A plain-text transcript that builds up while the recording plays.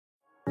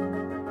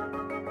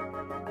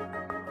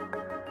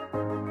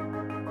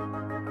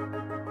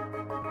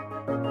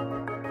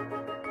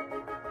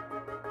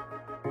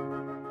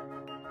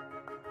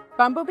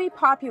Bumblebee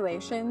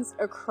populations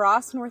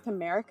across North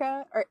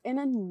America are in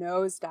a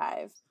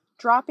nosedive,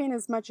 dropping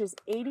as much as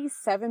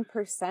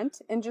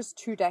 87% in just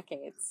 2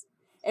 decades.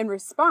 In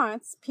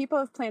response, people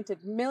have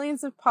planted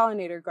millions of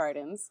pollinator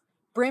gardens,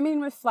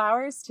 brimming with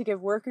flowers to give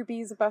worker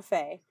bees a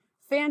buffet.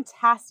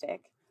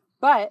 Fantastic!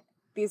 But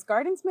these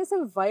gardens miss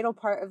a vital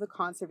part of the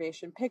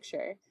conservation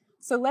picture.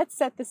 So let's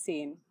set the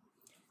scene.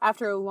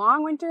 After a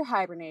long winter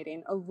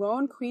hibernating, a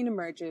lone queen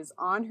emerges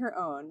on her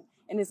own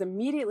and is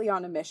immediately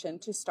on a mission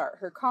to start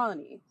her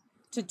colony.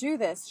 To do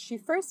this, she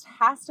first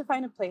has to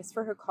find a place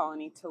for her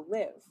colony to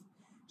live.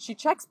 She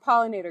checks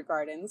pollinator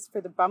gardens for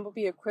the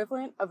bumblebee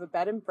equivalent of a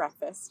bed and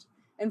breakfast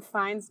and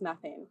finds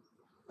nothing.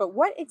 But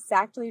what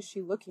exactly is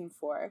she looking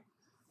for?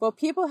 Well,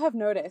 people have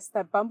noticed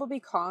that bumblebee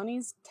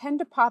colonies tend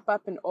to pop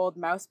up in old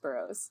mouse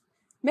burrows.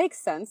 Makes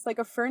sense, like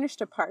a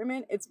furnished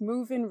apartment, it's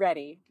move-in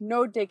ready,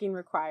 no digging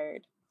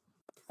required.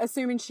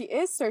 Assuming she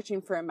is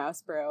searching for a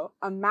mouse burrow,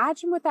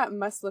 imagine what that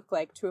must look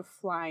like to a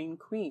flying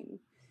queen.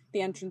 The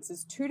entrance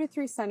is 2 to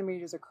 3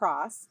 centimeters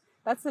across,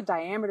 that's the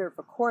diameter of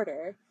a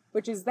quarter,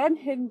 which is then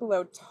hidden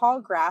below tall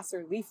grass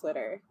or leaf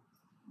litter.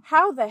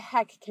 How the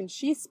heck can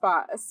she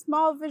spot a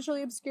small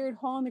visually obscured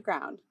hole in the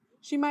ground?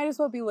 She might as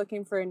well be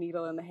looking for a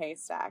needle in the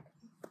haystack.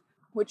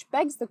 Which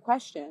begs the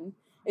question,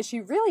 is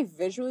she really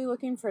visually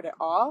looking for it at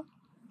all?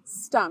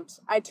 Stumped,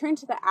 I turned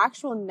to the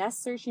actual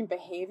nest-searching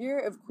behavior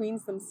of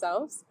queens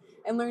themselves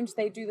and learned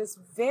they do this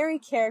very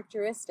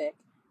characteristic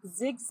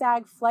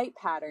zigzag flight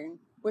pattern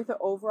with the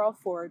overall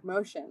forward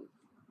motion.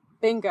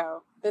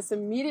 Bingo! This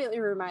immediately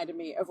reminded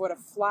me of what a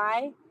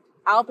fly,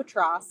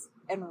 albatross,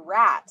 and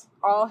rat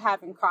all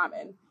have in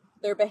common,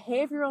 their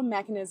behavioral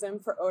mechanism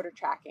for odor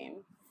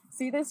tracking.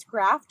 See this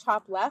graph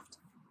top left?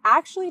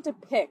 Actually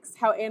depicts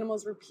how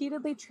animals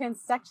repeatedly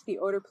transect the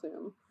odor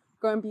plume,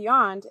 going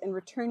beyond and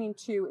returning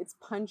to its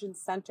pungent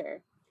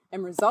center,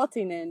 and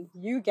resulting in,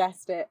 you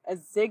guessed it, a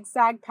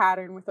zigzag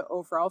pattern with the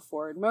overall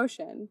forward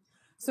motion.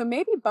 So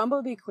maybe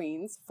bumblebee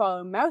queens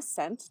follow mouse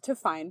scent to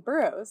find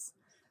burrows.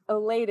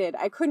 Elated,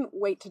 I couldn't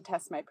wait to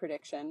test my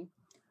prediction.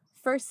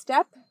 First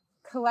step,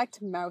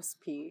 collect mouse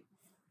pee.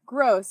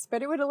 Gross,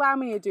 but it would allow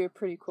me to do a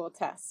pretty cool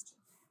test.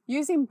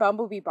 Using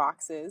bumblebee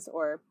boxes,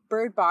 or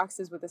bird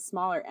boxes with a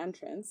smaller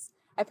entrance,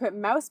 I put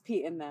mouse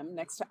pee in them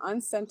next to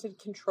unscented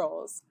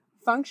controls,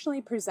 functionally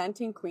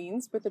presenting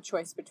queens with a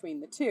choice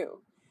between the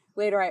two.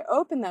 Later, I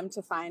opened them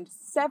to find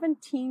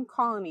 17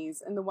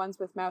 colonies in the ones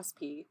with mouse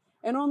pee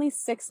and only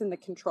 6 in the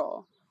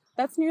control.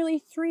 That's nearly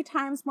 3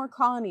 times more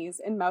colonies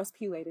in mouse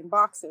pee-laden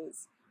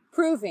boxes,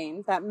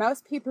 proving that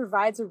mouse pee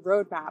provides a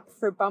roadmap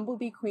for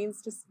bumblebee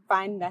queens to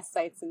find nest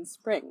sites in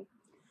spring.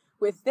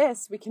 With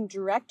this, we can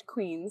direct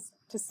queens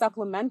to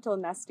supplemental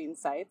nesting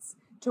sites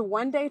to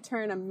one day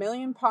turn 1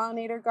 million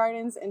pollinator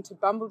gardens into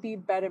bumblebee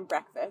bed and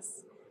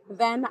breakfasts.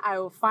 Then I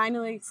will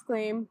finally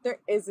exclaim, there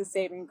is a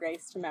saving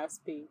grace to mouse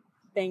pee.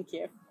 Thank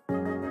you.